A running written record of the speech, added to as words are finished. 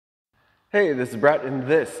Hey, this is Brett, and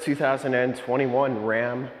this 2021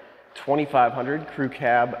 Ram 2500 Crew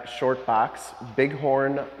Cab Shortbox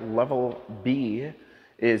Bighorn Level B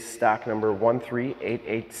is stock number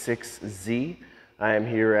 13886Z. I am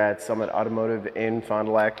here at Summit Automotive in Fond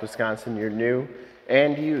du Lac, Wisconsin, your new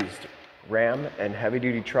and used Ram and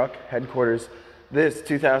heavy-duty truck headquarters. This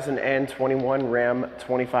 2021 Ram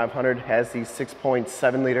 2500 has the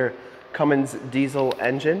 6.7-liter Cummins diesel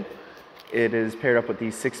engine. It is paired up with the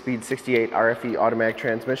 6-speed 68 RFE automatic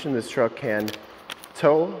transmission. This truck can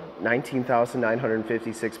tow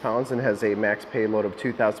 19,956 pounds and has a max payload of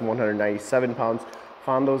 2,197 pounds.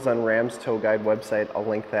 Found those on Ram's Tow Guide website. I'll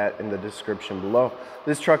link that in the description below.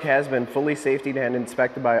 This truck has been fully safetied and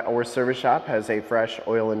inspected by our service shop, has a fresh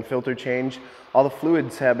oil and filter change. All the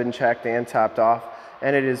fluids have been checked and topped off,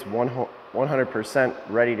 and it is 100%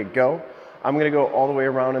 ready to go. I'm gonna go all the way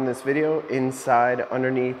around in this video, inside,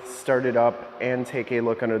 underneath, start it up, and take a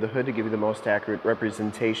look under the hood to give you the most accurate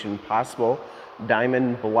representation possible.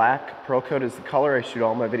 Diamond black Pearlcoat is the color. I shoot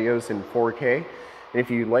all my videos in 4K. And if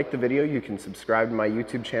you like the video, you can subscribe to my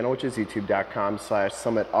YouTube channel, which is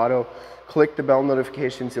youtube.com/summitauto. Click the bell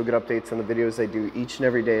notifications. You'll get updates on the videos I do each and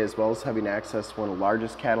every day, as well as having access to one of the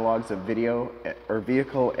largest catalogs of video or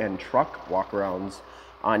vehicle and truck walkarounds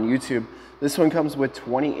on YouTube. This one comes with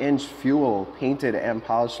 20-inch fuel painted and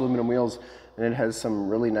polished aluminum wheels, and it has some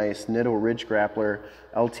really nice Nitto Ridge Grappler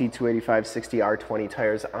LT285 60R20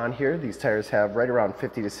 tires on here. These tires have right around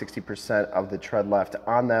 50 to 60% of the tread left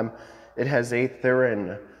on them. It has a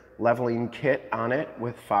Thuren leveling kit on it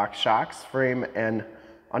with Fox shocks. Frame and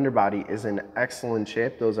underbody is in excellent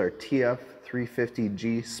shape. Those are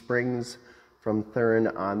TF350G springs from Thuren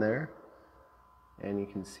on there, and you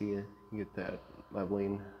can see you get that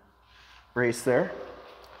leveling brace there.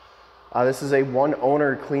 This is a one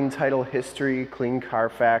owner, clean title history, clean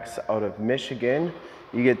Carfax out of Michigan.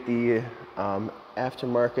 You get the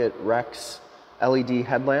aftermarket Rex LED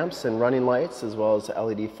headlamps and running lights, as well as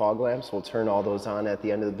LED fog lamps. We'll turn all those on at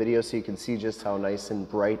the end of the video so you can see just how nice and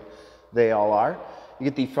bright they all are. You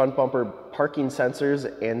get the front bumper parking sensors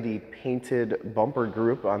and the painted bumper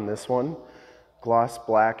group on this one. Gloss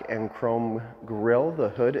black and chrome grille. The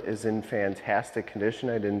hood is in fantastic condition.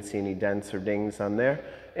 I didn't see any dents or dings on there.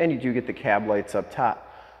 And you do get the cab lights up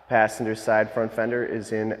top. Passenger side front fender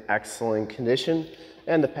is in excellent condition,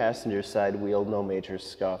 and the passenger side wheel, no major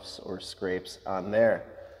scuffs or scrapes on there.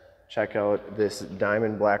 Check out this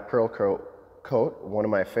diamond black Pearlcoat, one of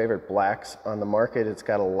my favorite blacks on the market. It's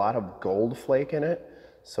got a lot of gold flake in it,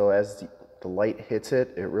 so as the light hits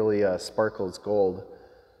it, it really sparkles gold.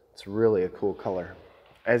 It's really a cool color.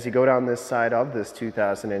 As you go down this side of this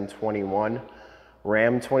 2021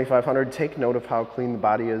 Ram 2500, take note of how clean the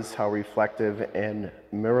body is, how reflective and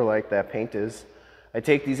mirror-like that paint is. I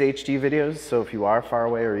take these HD videos, so if you are far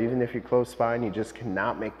away or even if you're close by and you just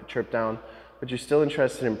cannot make the trip down, but you're still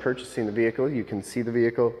interested in purchasing the vehicle, you can see the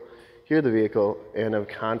vehicle, hear the vehicle, and have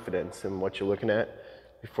confidence in what you're looking at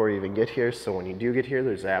before you even get here. So when you do get here,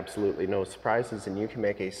 there's absolutely no surprises, and you can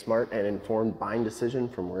make a smart and informed buying decision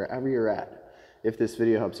from wherever you're at. If this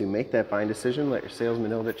video helps you make that buying decision, let your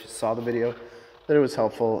salesman know that you saw the video, that it was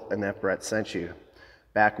helpful, and that Brett sent you.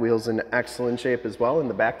 Back wheels in excellent shape as well, and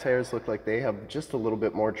the back tires look like they have just a little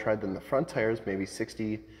bit more tread than the front tires, maybe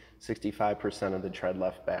 60–65% of the tread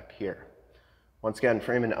left back here. Once again,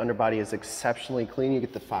 frame and underbody is exceptionally clean. You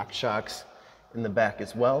get the Fox shocks in the back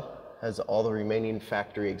as well. Has all the remaining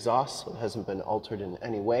factory exhaust, so it hasn't been altered in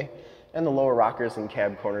any way. And the lower rockers and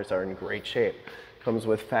cab corners are in great shape. Comes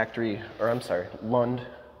with Lund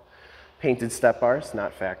painted step bars,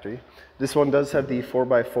 not factory. This one does have the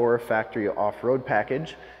 4x4 factory off-road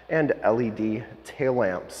package and LED tail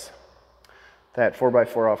lamps. That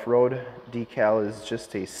 4x4 off-road decal is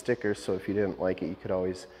just a sticker, so if you didn't like it, you could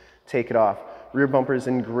always take it off. Rear bumper is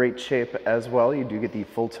in great shape as well. You do get the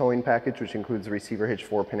full towing package, which includes receiver hitch,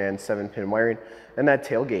 4-pin and 7-pin wiring, and that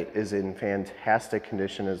tailgate is in fantastic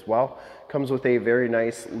condition as well. Comes with a very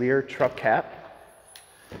nice Leer truck cap,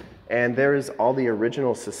 and there is all the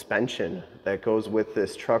original suspension that goes with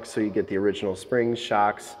this truck, so you get the original springs,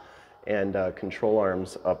 shocks, and control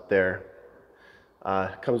arms up there.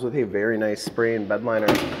 Comes with a very nice spray and bed liner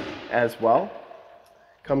as well.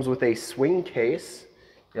 Comes with a swing case.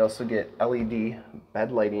 You also get LED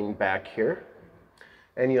bed lighting back here,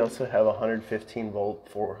 and you also have a 115-volt,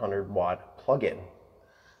 400-watt plug-in.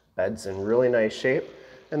 Bed's in really nice shape,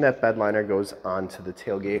 and that bed liner goes onto the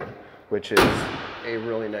tailgate, which is a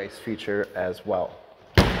really nice feature as well.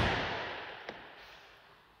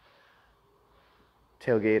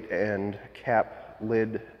 Tailgate and cap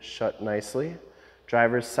lid shut nicely.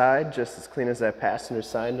 Driver's side, just as clean as that passenger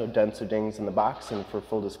side, no dents or dings in the box. And for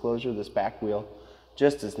full disclosure, this back wheel,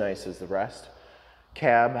 just as nice as the rest.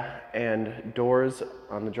 Cab and doors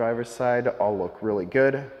on the driver's side all look really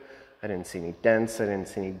good. I didn't see any dents, I didn't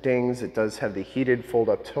see any dings. It does have the heated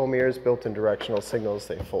fold-up tow mirrors, built-in directional signals.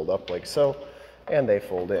 They fold up like so, and they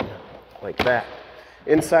fold in like that.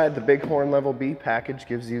 Inside, the Bighorn Level B package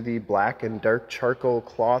gives you the black and dark charcoal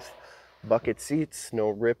cloth bucket seats, no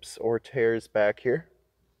rips or tears back here.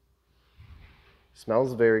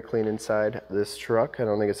 Smells very clean inside this truck. I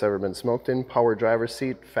don't think it's ever been smoked in. Power driver's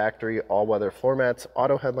seat, factory all-weather floor mats,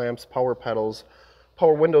 auto headlamps, power pedals,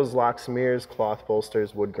 power windows, locks, mirrors, cloth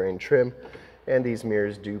bolsters, wood grain trim, and these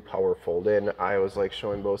mirrors do power fold in. I always like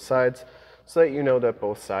showing both sides so that you know that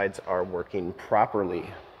both sides are working properly.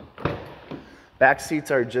 Back seats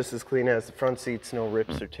are just as clean as the front seats, no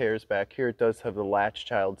rips or tears back here. It does have the Latch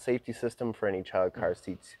child safety system for any child car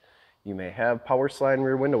seats you may have. Power slide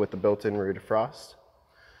rear window with the built-in rear defrost.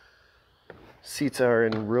 Seats are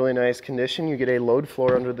in really nice condition. You get a load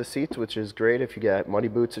floor under the seats, which is great. If you got muddy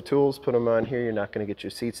boots or tools, put them on here. You're not going to get your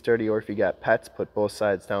seats dirty. Or if you got pets, put both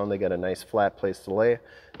sides down. They got a nice flat place to lay,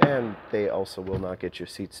 and they also will not get your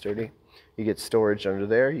seats dirty. You get storage under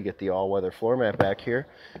there. You get the all-weather floor mat back here.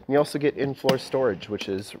 And you also get in-floor storage, which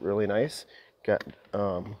is really nice. Got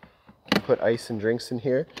put ice and drinks in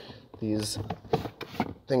here. These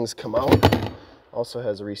things come out. Also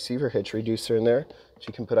has a receiver hitch reducer in there, so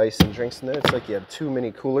you can put ice and drinks in there. It's like you have 2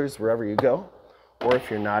 mini coolers wherever you go. Or if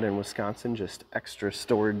you're not in Wisconsin, just extra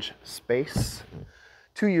storage space.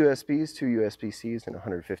 2 USBs, 2 USB-Cs, and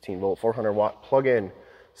 115 volt, 400 watt plug-in.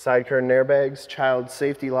 Side curtain airbags, child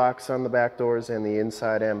safety locks on the back doors, and the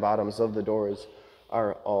inside and bottoms of the doors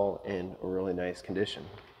are all in really nice condition.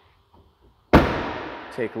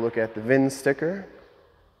 Take a look at the VIN sticker.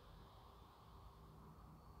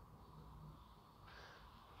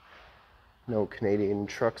 No Canadian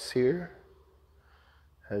trucks here.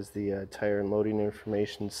 Has the tire and loading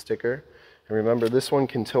information sticker. And remember, this one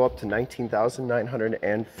can tow up to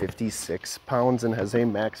 19,956 pounds and has a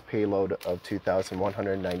max payload of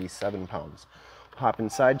 2,197 pounds. Hop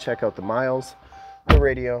inside, check out the miles, the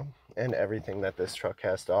radio, and everything that this truck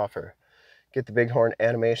has to offer. Get the Bighorn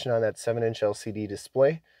animation on that 7-inch LCD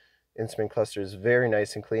display. Instrument cluster is very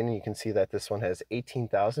nice and clean, and you can see that this one has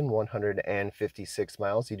 18,156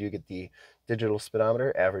 miles. You do get the digital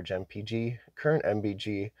speedometer, average MPG, current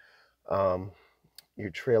MBG, your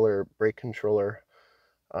trailer brake controller,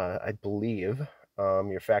 I believe,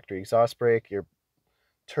 your factory exhaust brake, your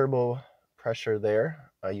turbo pressure there.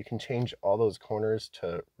 You can change all those corners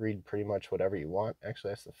to read pretty much whatever you want.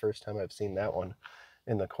 Actually, that's the first time I've seen that one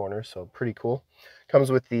in the corner, so pretty cool. Comes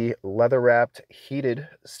with the leather-wrapped heated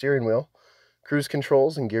steering wheel, cruise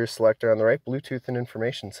controls and gear selector on the right, Bluetooth and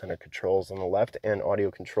information center controls on the left, and audio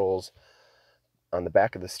controls on the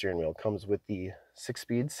back of the steering wheel. Comes with the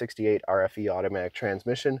 6-speed 68 RFE automatic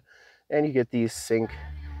transmission, and you get the sync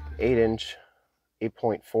 8-inch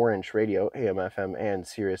 8.4-inch radio, AM, FM, and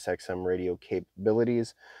Sirius XM radio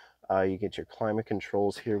capabilities. You get your climate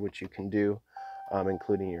controls here, which you can do,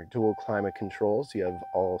 including your dual climate controls. You have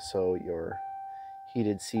also your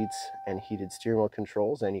heated seats and heated steering wheel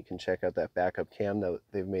controls, and you can check out that backup cam.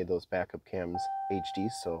 They've made those backup cams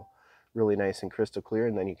HD, so really nice and crystal clear.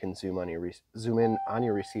 And then you can zoom in on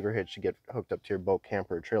your receiver hitch to get hooked up to your boat,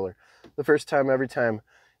 camper, or trailer. The first time, every time,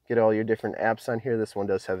 get all your different apps on here. This one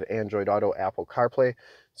does have Android Auto, Apple CarPlay,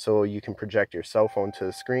 so you can project your cell phone to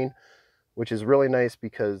the screen, which is really nice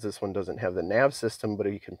because this one doesn't have the nav system,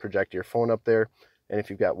 but you can project your phone up there. And if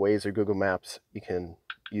you've got Waze or Google Maps, you can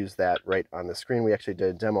use that right on the screen. We actually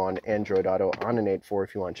did a demo on Android Auto on an 8.4.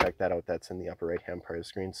 If you want to check that out, that's in the upper right-hand part of the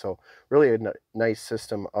screen. So really a nice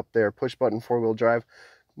system up there. Push-button 4-wheel drive,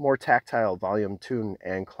 more tactile volume, tune,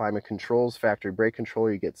 and climate controls. Factory brake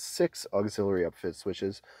controller. You get 6 auxiliary upfit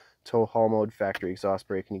switches, tow haul mode, factory exhaust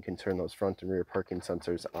brake, and you can turn those front and rear parking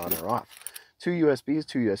sensors on or off. 2 USBs,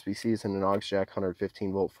 2 USB-Cs, and an aux jack,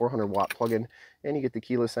 115 volt, 400 watt plug-in, and you get the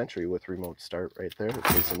keyless entry with remote start right there,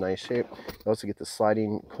 which is a nice shape. You also get the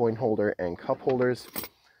sliding coin holder and cup holders,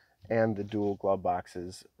 and the dual glove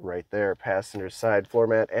boxes right there. Passenger side floor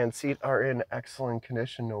mat and seat are in excellent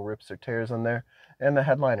condition, no rips or tears on there, and the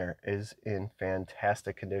headliner is in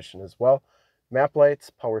fantastic condition as well. Map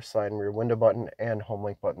lights, power slide rear window button, and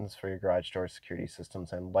Homelink buttons for your garage door security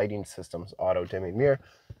systems and lighting systems, auto dimming mirror.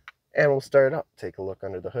 And we'll start it up. Take a look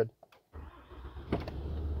under the hood.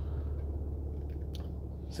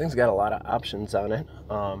 This thing's got a lot of options on it.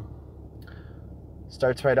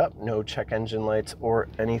 Starts right up, no check engine lights or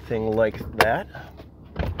anything like that.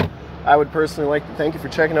 I would personally like to thank you for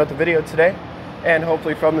checking out the video today, and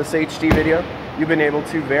hopefully from this HD video, you've been able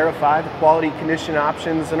to verify the quality, condition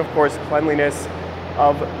options, and of course cleanliness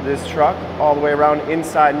of this truck all the way around,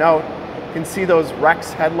 inside and out. You can see those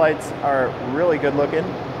Rex headlights are really good looking,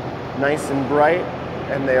 nice and bright,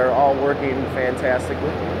 and they are all working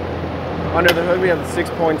fantastically. Under the hood we have the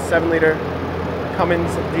 6.7 liter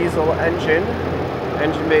Cummins diesel engine.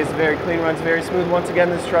 Engine bay is very clean, runs very smooth. Once again,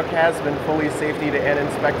 this truck has been fully safetied and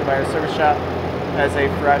inspected by our service shop. Has a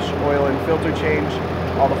fresh oil and filter change.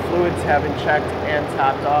 All the fluids have been checked and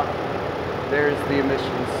topped off. There's the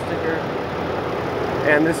emissions sticker.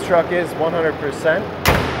 And this truck is 100%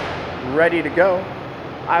 ready to go.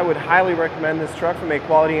 I would highly recommend this truck from a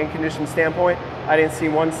quality and condition standpoint. I didn't see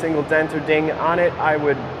one single dent or ding on it. I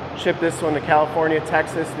would ship this one to California,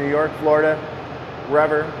 Texas, New York, Florida,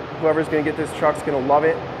 wherever. Whoever's going to get this truck's going to love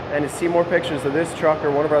it. And to see more pictures of this truck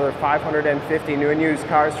or one of our other 550 new and used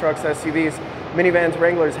cars, trucks, SUVs, minivans,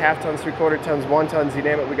 Wranglers, half tons, 3/4 tons, 1 tons, you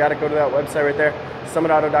name it, we got to go to that website right there,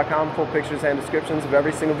 summitauto.com. Full pictures and descriptions of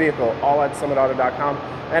every single vehicle, all at summitauto.com.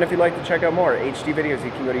 And if you'd like to check out more HD videos,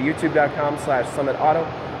 you can go to youtube.com/summitauto.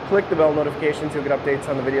 Click the bell notifications, you'll get updates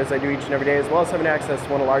on the videos I do each and every day, as well as having access to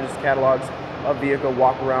one of the largest catalogs of vehicle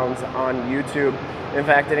walkarounds on YouTube. In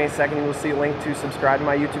fact, in a second you will see a link to subscribe to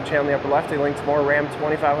my YouTube channel in the upper left, a link to more Ram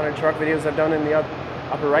 2500 truck videos I've done in the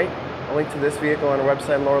upper right, a link to this vehicle on our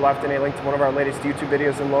website in the lower left, and a link to one of our latest YouTube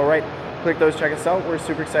videos in the lower right. Click those, check us out. We're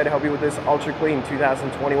super excited to help you with this ultra clean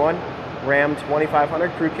 2021 Ram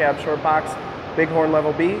 2500 Crew Cab Short Box Bighorn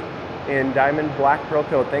Level B in Diamond Black Pearl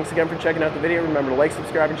Coat. Thanks again for checking out the video. Remember to like,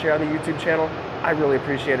 subscribe, and share on the YouTube channel. I really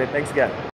appreciate it. Thanks again.